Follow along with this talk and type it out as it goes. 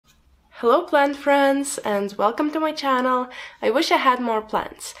Hello plant friends and welcome to my channel. I wish I had more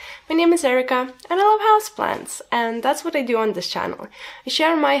plants. My name is Erica and I love houseplants, and that's what I do on this channel. I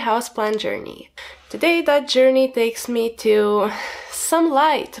share my houseplant journey. Today that journey takes me to some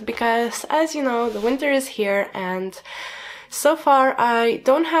light because, as you know, the winter is here and so far I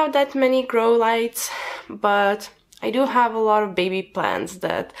don't have that many grow lights, but I do have a lot of baby plants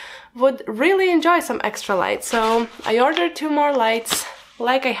that would really enjoy some extra light. So I ordered 2 more lights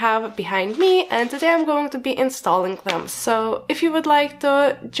like I have behind me, and today I'm going to be installing them. So if you would like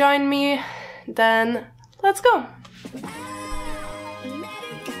to join me, then let's go!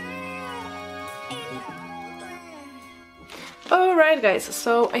 Alright guys,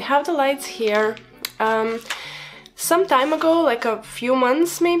 so I have the lights here. Some time ago, like a few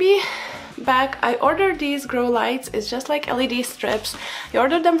months maybe back, I ordered these grow lights. It's just like LED strips. I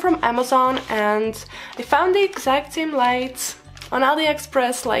ordered them from Amazon and I found the exact same lights on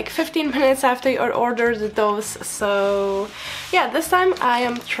AliExpress like 15 minutes after I ordered those. So yeah, this time I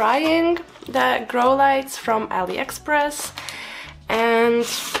am trying the grow lights from AliExpress and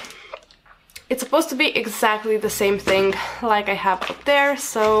it's supposed to be exactly the same thing like I have up there.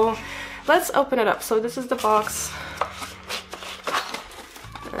 So let's open it up. So this is the box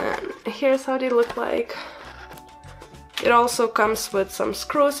and here's how they look like. It also comes with some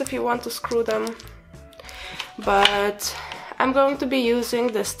screws if you want to screw them, but I'm going to be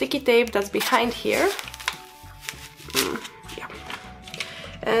using the sticky tape that's behind here. Yeah.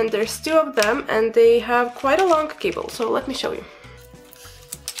 And there's 2 of them and they have quite a long cable, so let me show you.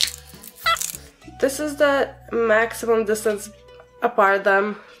 This is the maximum distance apart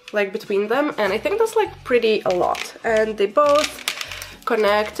them, like between them, and I think that's like pretty a lot. And they both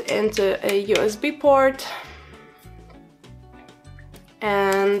connect into a USB port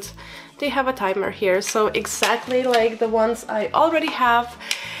and they have a timer here, so exactly like the ones I already have,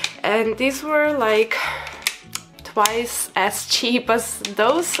 and these were like twice as cheap as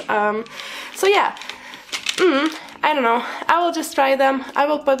those. So yeah, I don't know, I will just try them. I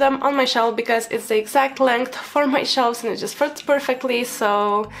will put them on my shelf because it's the exact length for my shelves and it just fits perfectly.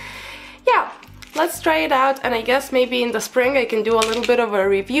 So yeah, let's try it out, and I guess maybe in the spring I can do a little bit of a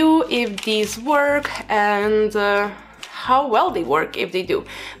review if these work and how well they work if they do.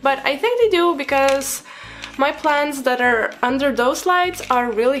 But I think they do because my plants that are under those lights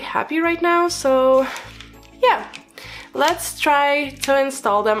are really happy right now. So yeah, let's try to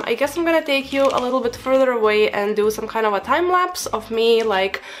install them. I guess I'm gonna take you a little bit further away and do some kind of a time lapse of me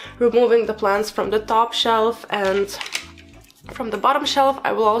like removing the plants from the top shelf, and from the bottom shelf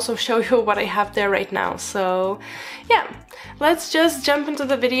I will also show you what I have there right now. So yeah, let's just jump into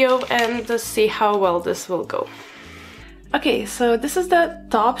the video and see how well this will go. Okay, so this is the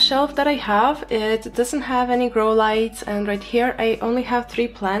top shelf that I have. It doesn't have any grow lights, and right here I only have 3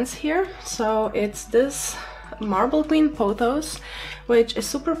 plants here. So it's this marble green pothos, which is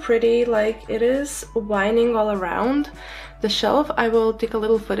super pretty, like it is winding all around the shelf. I will take a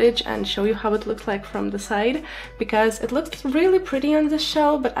little footage and show you how it looks like from the side because it looks really pretty on this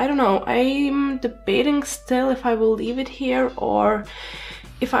shelf, but I don't know, I'm debating still if I will leave it here or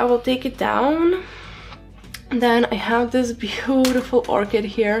if I will take it down. Then I have this beautiful orchid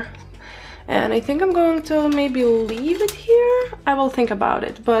here and I think I'm going to maybe leave it here. I will think about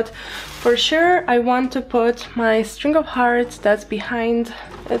it, but for sure I want to put my string of hearts that's behind.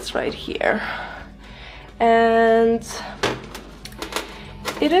 It's right here and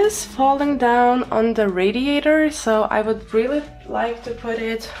it is falling down on the radiator, so I would really like to put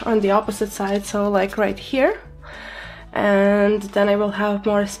it on the opposite side, so like right here, and then I will have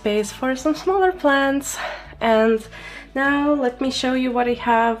more space for some smaller plants. And now let me show you what I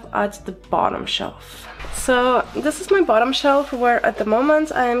have at the bottom shelf. So this is my bottom shelf where at the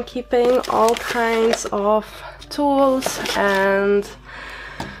moment I am keeping all kinds of tools and,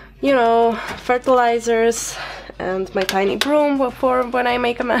 you know, fertilizers and my tiny broom for when I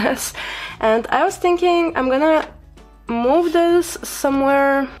make a mess. And I was thinking I'm gonna move this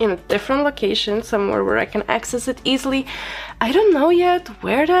somewhere in a different location, somewhere where I can access it easily. I don't know yet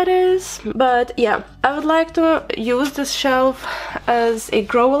where that is, but yeah, I would like to use this shelf as a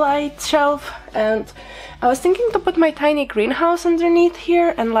grow light shelf, and I was thinking to put my tiny greenhouse underneath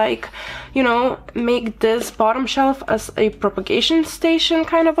here and, like, you know, make this bottom shelf as a propagation station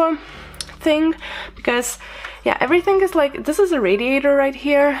kind of a thing, because yeah, everything is like, this is a radiator right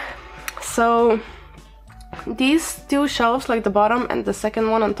here, so these 2 shelves, like the bottom and the second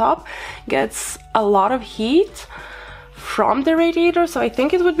one on top, gets a lot of heat from the radiator, so I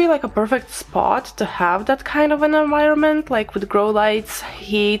think it would be like a perfect spot to have that kind of an environment, like with grow lights,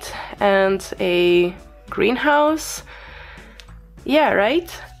 heat, and a greenhouse. Yeah,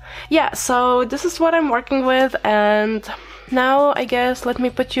 right? yeah, so this is what I'm working with, and now I guess let me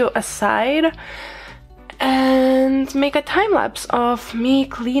put you aside and make a time lapse of me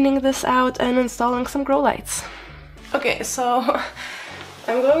cleaning this out and installing some grow lights. Okay, so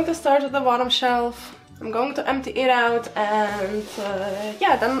I'm going to start with the bottom shelf. I'm going to empty it out, and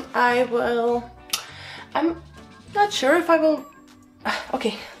yeah, then I'm not sure if I will...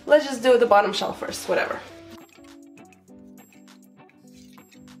 Okay, let's just do the bottom shelf first, whatever.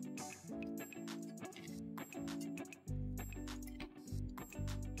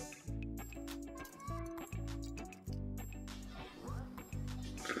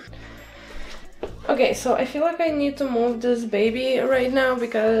 Okay, so I feel like I need to move this baby right now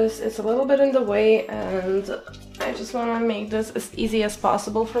because it's a little bit in the way, and I just want to make this as easy as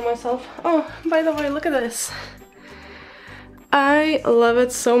possible for myself. Oh, by the way, look at this. I love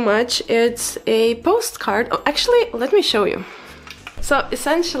it so much. It's a postcard. Oh, actually, let me show you. So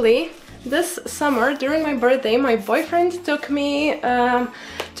essentially, this summer during my birthday, my boyfriend took me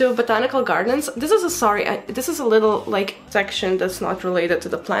to botanical gardens. This is a little like section that's not related to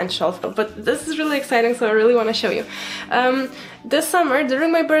the plant shelf, but this is really exciting, so I really want to show you. This summer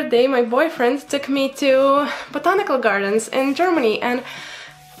during my birthday, my boyfriend took me to botanical gardens in Germany and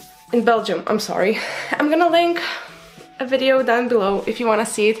in Belgium. I'm sorry. I'm gonna link a video down below if you want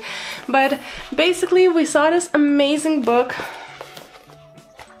to see it. But basically, we saw this amazing book,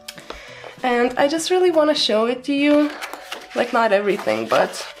 and I just really want to show it to you. Like, not everything,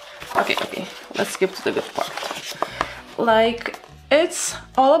 but okay, let's skip to the good part. Like, it's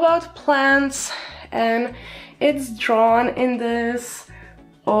all about plants, and it's drawn in this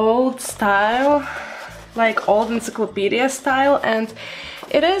old style, like old encyclopedia style, and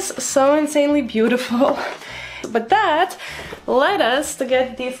it is so insanely beautiful. But that led us to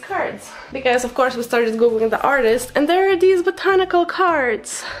get these cards, because of course we started googling the artist, and there are these botanical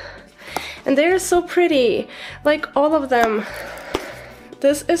cards. And they're so pretty, like all of them.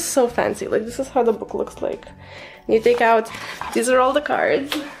 This is so fancy, like this is how the book looks like. You take out, these are all the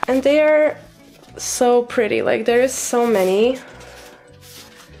cards, and they are so pretty, like there is so many.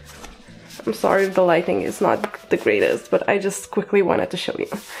 I'm sorry if the lighting is not the greatest, but I just quickly wanted to show you.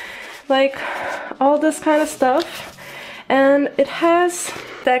 Like all this kind of stuff, and it has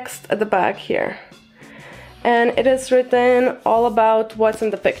text at the back here. And it is written all about what's in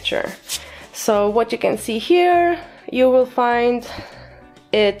the picture. So what you can see here, you will find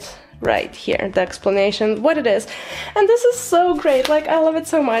it right here, the explanation, what it is. And this is so great, like I love it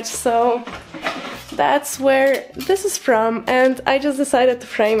so much. So that's where this is from, and I just decided to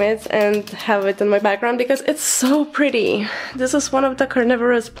frame it and have it in my background because it's so pretty. This is one of the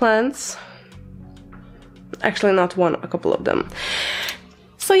carnivorous plants. Actually not one, a couple of them.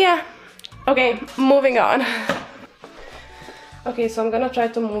 So yeah. Okay, moving on. Okay, so I'm gonna try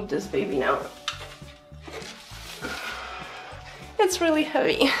to move this baby now. It's really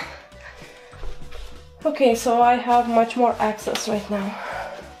heavy. Okay, so I have much more access right now.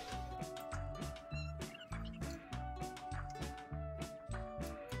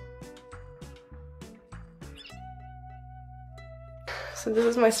 So this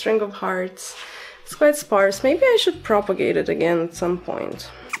is my string of hearts. It's quite sparse. Maybe I should propagate it again at some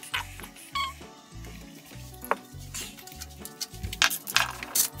point.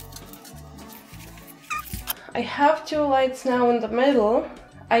 I have two lights now in the middle.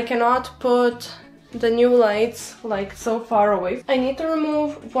 I cannot put the new lights like so far away. I need to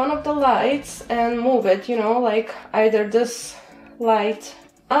remove one of the lights and move it, you know, like either this light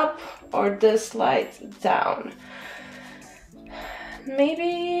up or this light down.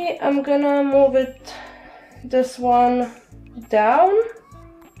 Maybe I'm gonna move it, this one down,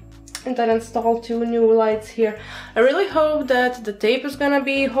 and then install two new lights here. I really hope that the tape is gonna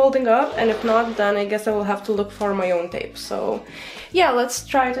be holding up, and if not, then I guess I will have to look for my own tape. So yeah, let's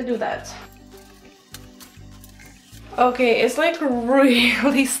try to do that. Okay, it's like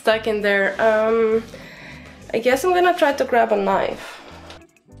really stuck in there. I guess I'm gonna try to grab a knife.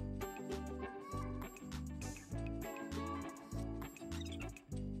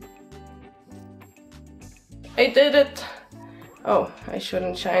 I did it! Oh, I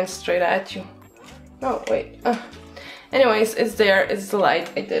shouldn't shine straight at you. No, wait. Anyways, it's there, it's the light,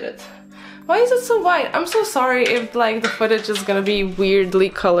 I did it. Why is it so white? I'm so sorry if like the footage is gonna be weirdly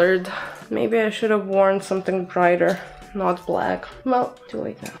colored. Maybe I should have worn something brighter, not black. Well, too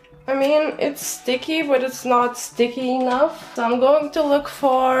late now. I mean, it's sticky, but it's not sticky enough. So I'm going to look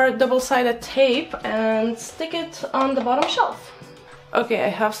for double-sided tape and stick it on the bottom shelf. Okay, I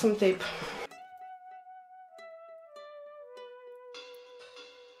have some tape.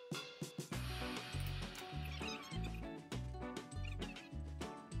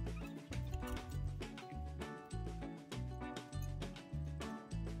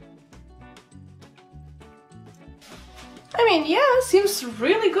 I mean, yeah, seems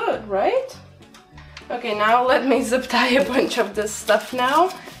really good, right? Okay, now let me zip tie a bunch of this stuff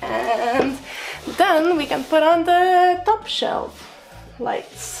now, and then we can put on the top shelf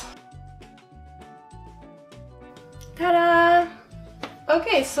lights. Ta-da!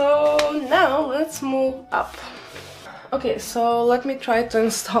 Okay, so now let's move up. Okay, so let me try to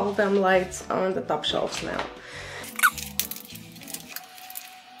install them lights on the top shelves now.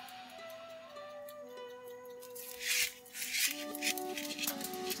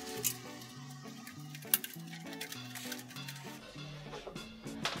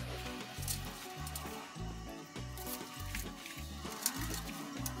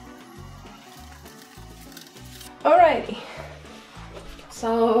 Alrighty,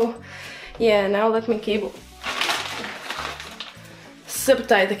 so yeah, now let me zip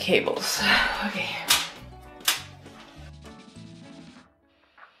tie the cables. Okay.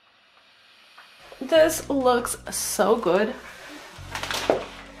 This looks so good.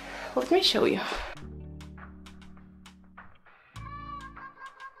 Let me show you.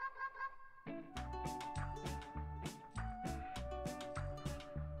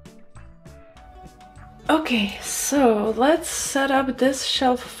 Okay, so let's set up this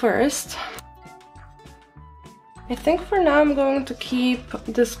shelf first. I think for now I'm going to keep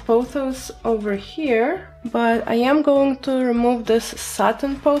this pothos over here, but I am going to remove this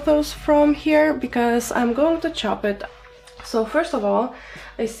satin pothos from here because I'm going to chop it. So first of all,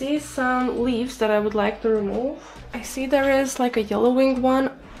 I see some leaves that I would like to remove. I see there is like a yellowing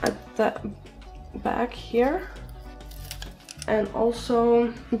one at the back here, and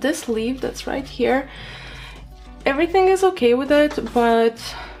also this leaf that's right here. Everything is okay with it, but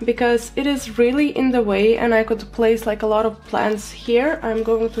because it is really in the way and I could place like a lot of plants here, I'm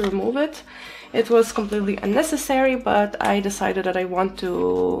going to remove it. It was completely unnecessary, but I decided that I want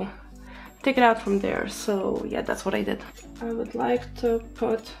to take it out from there, so yeah, that's what I did. I would like to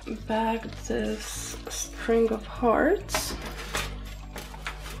put back this string of hearts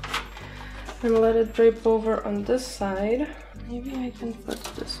and let it drape over on this side. Maybe I can put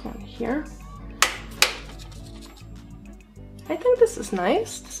this one here. I think this is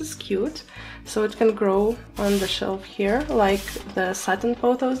nice, this is cute, so it can grow on the shelf here like the satin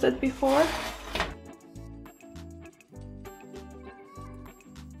pothos did before.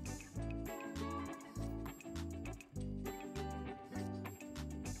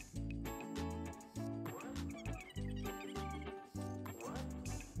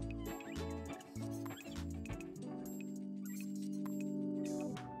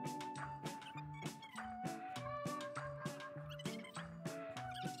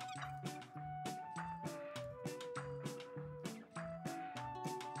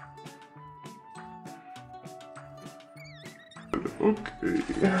 Okay.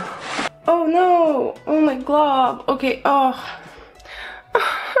 Oh no! Oh my glove! Okay, oh.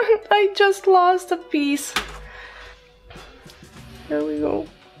 I just lost a piece. Here we go.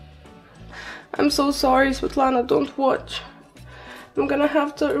 I'm so sorry, Svetlana, don't watch. I'm gonna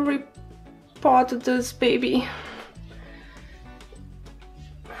have to repot this baby.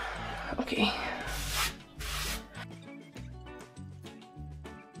 Okay.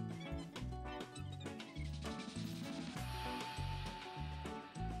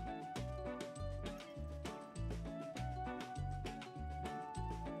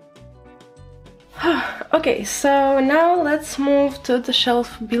 Okay, so now let's move to the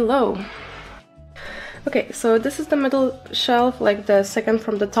shelf below. Okay, so this is the middle shelf, like the second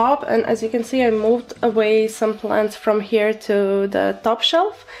from the top, and as you can see I moved away some plants from here to the top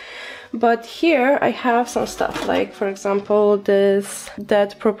shelf. But here I have some stuff, like for example this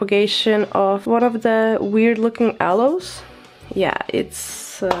dead propagation of one of the weird looking aloes. Yeah,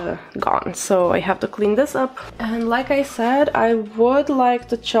 it's gone, so I have to clean this up. And like I said, I would like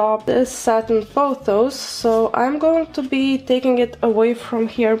to chop this satin pothos, so I'm going to be taking it away from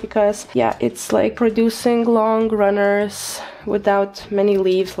here because yeah, it's like producing long runners without many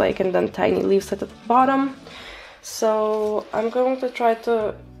leaves, like, and then tiny leaves at the bottom. So I'm going to try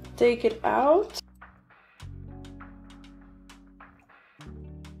to take it out.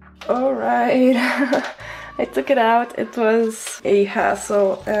 Alright. I took it out. It was a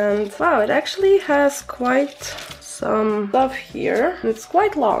hassle, and wow, it actually has quite some stuff here. It's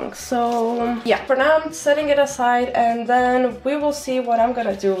quite long, so yeah, for now I'm setting it aside and then we will see what I'm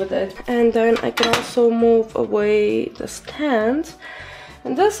gonna do with it. And then I can also move away the stand,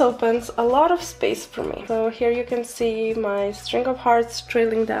 and this opens a lot of space for me. So here you can see my string of hearts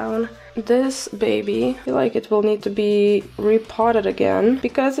trailing down. This baby, I feel like it will need to be repotted again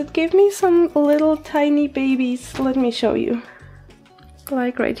because it gave me some little tiny babies. Let me show you.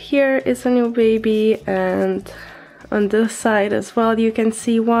 Like right here is a new baby, and on this side as well you can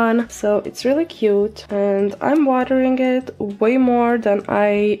see one. So it's really cute, and I'm watering it way more than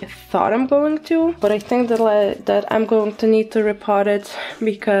I thought I'm going to, but I think that I'm going to need to repot it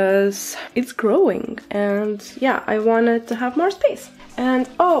because it's growing, and yeah, I wanted to have more space. And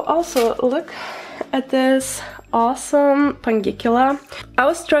oh, also look at this awesome Pangicula. I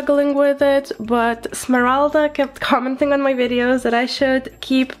was struggling with it, but Smeralda kept commenting on my videos that I should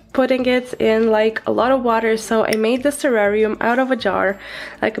keep putting it in like a lot of water, so I made this terrarium out of a jar.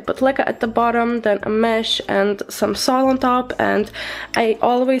 Like I put leca at the bottom, then a mesh and some soil on top, and I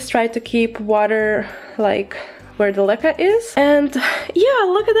always try to keep water like where the leca is. And yeah,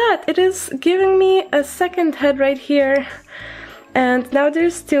 look at that, it is giving me a second head right here, and now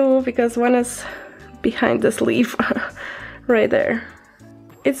there's two because one is behind this leaf right there.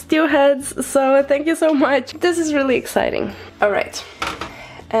 It's two heads, so thank you so much. This is really exciting. All right.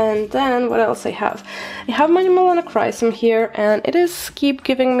 And then what else I have? I have my melanochrysum here, and it is keep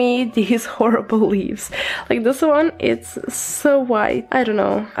giving me these horrible leaves. Like this one, it's so white. I don't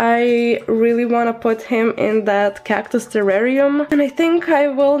know. I really want to put him in that cactus terrarium, and I think I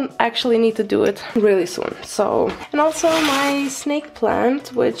will actually need to do it really soon. So, and also my snake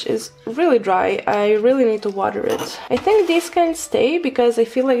plant, which is really dry. I really need to water it. I think these can stay because I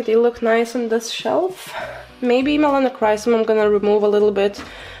feel like they look nice on this shelf. Maybe melanochrysum I'm gonna remove a little bit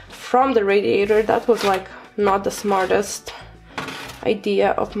from the radiator. That was like not the smartest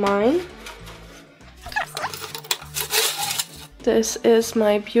idea of mine. This is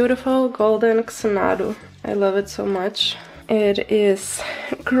my beautiful golden xanadu. I love it so much. It is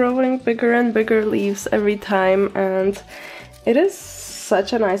growing bigger and bigger leaves every time, and it is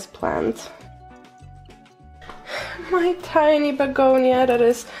such a nice plant. My tiny begonia that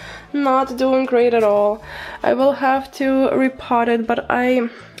is not doing great at all. I will have to repot it, but I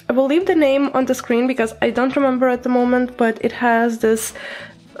will leave the name on the screen because I don't remember at the moment, but it has this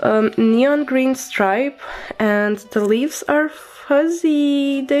neon green stripe, and the leaves are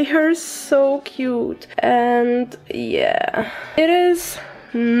fuzzy. They are so cute, and yeah, it is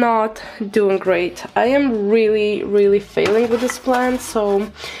not doing great. I am really failing with this plant,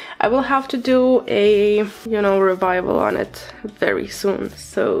 so I will have to do a, you know, revival on it very soon.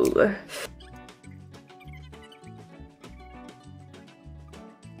 So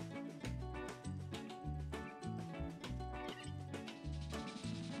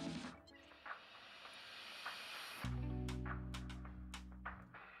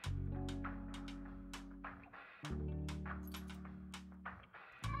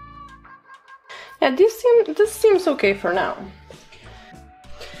yeah, this seems okay for now.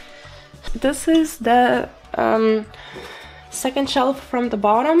 This is the second shelf from the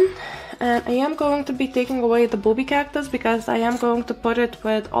bottom, and I am going to be taking away the booby cactus because I am going to put it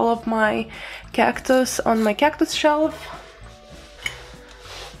with all of my cactus on my cactus shelf.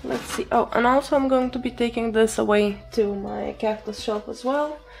 Let's see. Oh, and also I'm going to be taking this away to my cactus shelf as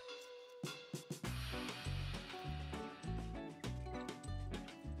well.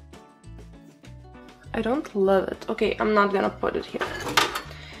 I don't love it. Okay, I'm not gonna put it here.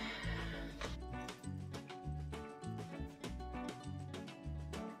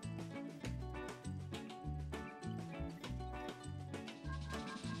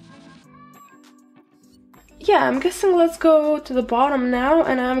 Yeah, I'm guessing let's go to the bottom now,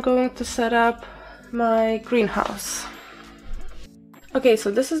 and I'm going to set up my greenhouse. Okay, so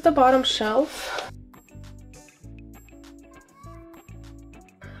this is the bottom shelf.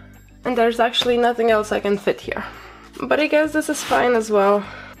 And there's actually nothing else I can fit here. But I guess this is fine as well.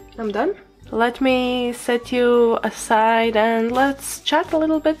 I'm done. Let me set you aside and let's chat a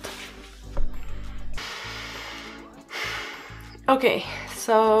little bit. Okay,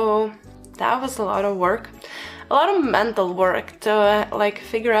 so that was a lot of work. A lot of mental work to like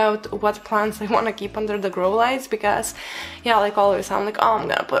figure out what plants I want to keep under the grow lights, because yeah, like always I'm like, oh, I'm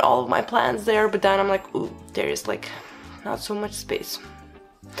gonna put all of my plants there, but then I'm like, ooh, there is like not so much space.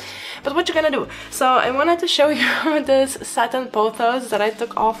 But what you gonna do? So I wanted to show you this satin pothos that I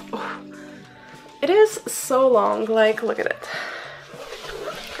took off. Ooh, it is so long, like look at it.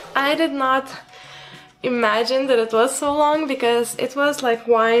 I did not imagine that it was so long because it was like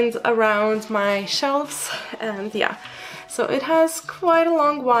wind around my shelves, and yeah, so it has quite a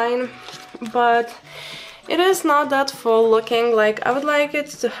long vine, but it is not that full looking. Like I would like it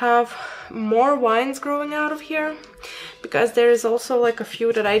to have more vines growing out of here, because there is also like a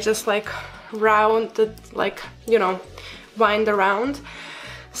few that I just like rounded, like, you know, wind around.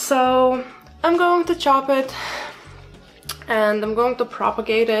 So I'm going to chop it and I'm going to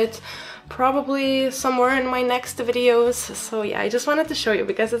propagate it probably somewhere in my next videos. So yeah, I just wanted to show you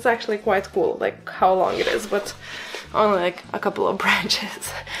because it's actually quite cool, like how long it is, but only like a couple of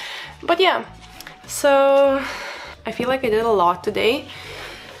branches. But yeah, so I feel like I did a lot today,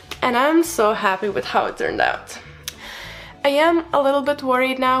 and I'm so happy with how it turned out. I am a little bit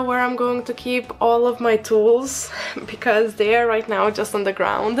worried now where I'm going to keep all of my tools, because they are right now just on the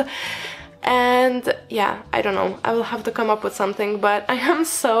ground. And yeah, I don't know, I will have to come up with something, but I am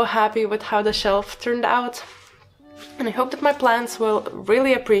so happy with how the shelf turned out, and I hope that my plants will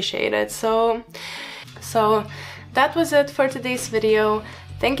really appreciate it. So that was it for today's video.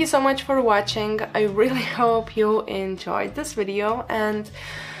 Thank you so much for watching. I really hope you enjoyed this video, and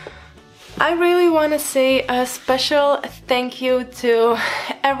I really want to say a special thank you to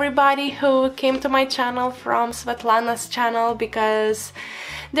everybody who came to my channel from Svetlana's channel, because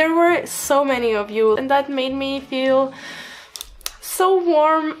there were so many of you, and that made me feel so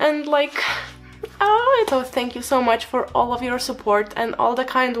warm and like, oh, so thank you so much for all of your support and all the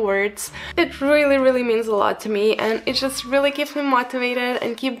kind words. It really means a lot to me, and it just really keeps me motivated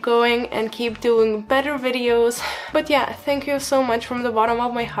and keep going and keep doing better videos. But yeah, thank you so much from the bottom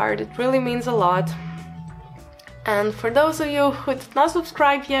of my heart. It really means a lot. And for those of you who did not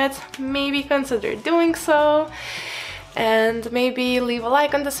subscribe yet, maybe consider doing so. And maybe leave a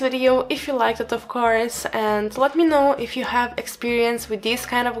like on this video if you liked it, of course, and let me know if you have experience with these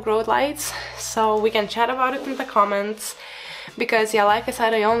kind of grow lights, so we can chat about it in the comments. Because yeah, like I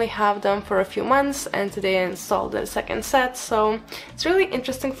said, I only have them for a few months, and today I installed the second set, so it's really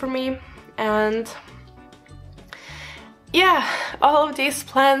interesting for me. And yeah, all of these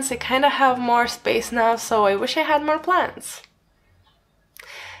plants, I kind of have more space now, so I wish I had more plants.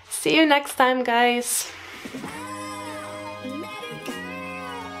 See you next time, guys!